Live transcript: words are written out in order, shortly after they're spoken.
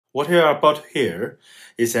What you are about to hear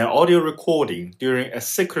is an audio recording during a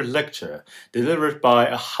secret lecture delivered by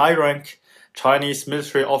a high-rank Chinese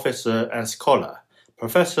military officer and scholar,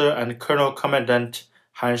 Professor and Colonel Commandant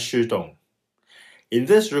Hán Xùdōng. In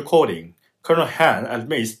this recording, Colonel Han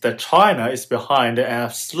admits that China is behind an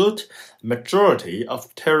absolute majority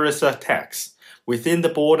of terrorist attacks within the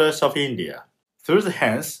borders of India, through the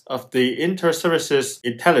hands of the Inter-Services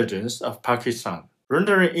Intelligence of Pakistan,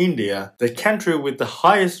 rendering India the country with the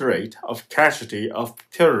highest rate of casualty of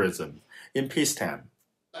terrorism in peacetime.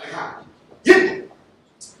 大家看，印度，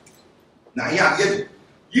南亚印度，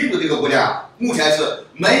印度这个国家目前是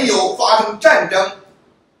没有发生战争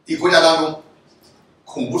的国家当中，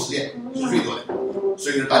恐怖事件是最多的。所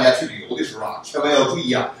以说，大家去旅游的时候啊，千万要注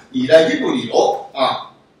意啊！你在印度旅游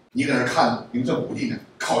啊，你搁那看名胜古迹呢，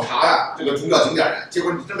考察呀、这个宗教景点呢，结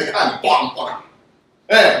果你正在看，你梆爆炸，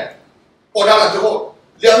哎，爆炸了之后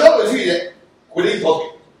，2条腿去的，回来1条腿，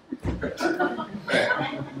哎，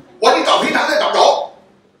我得找赔偿再找不着，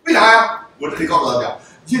为啥呀？我这里告诉大家，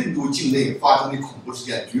印度境内发生的恐怖事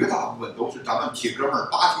件，绝大部分都是咱们铁哥们儿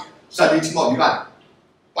巴铁三军情报局干的，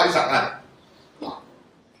巴基斯坦干的。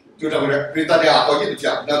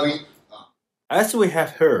 As we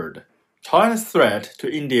have heard, China's threat to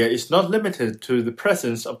India is not limited to the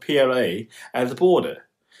presence of PLA at the border.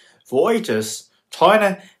 For ages,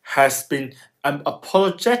 China has been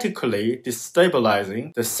unapologetically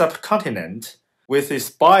destabilizing the subcontinent with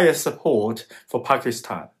its biased support for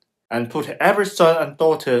Pakistan and put every son and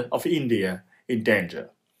daughter of India in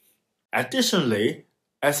danger. Additionally,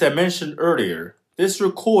 as I mentioned earlier, this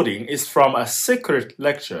recording is from a secret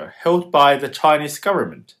lecture held by the Chinese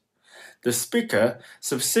government. The speaker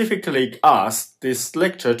specifically asked this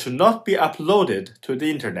lecture to not be uploaded to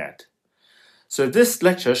the internet. So this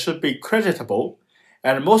lecture should be creditable,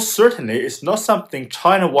 and most certainly is not something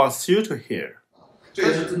China wants you to hear. 这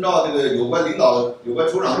也是遵照这个有关领导、有关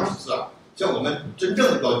首长的指示啊，像我们真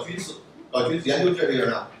正的搞军事研究这些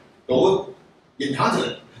人啊，都隐藏起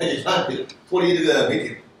来，脱离这个媒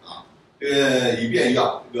体。 以便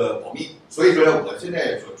要这个保密，所以说呢，我现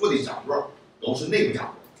在所做的讲座都是内部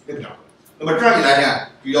讲座，那么这样一来呢，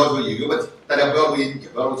就要求有一个问题，大家不要录音，也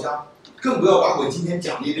不要录像，更不要把我今天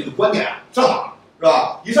讲的这个观点上网，是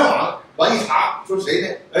吧？一上网完一查，说谁呢？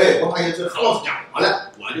哎，我发现是韩老师讲，完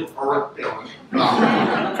了我就抛了这样是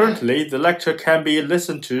吧 Currently, the lecture can be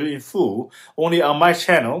listened to in full only on my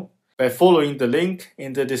channel by following the link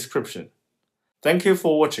in the description. Thank you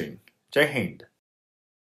for watching. Jai Hind.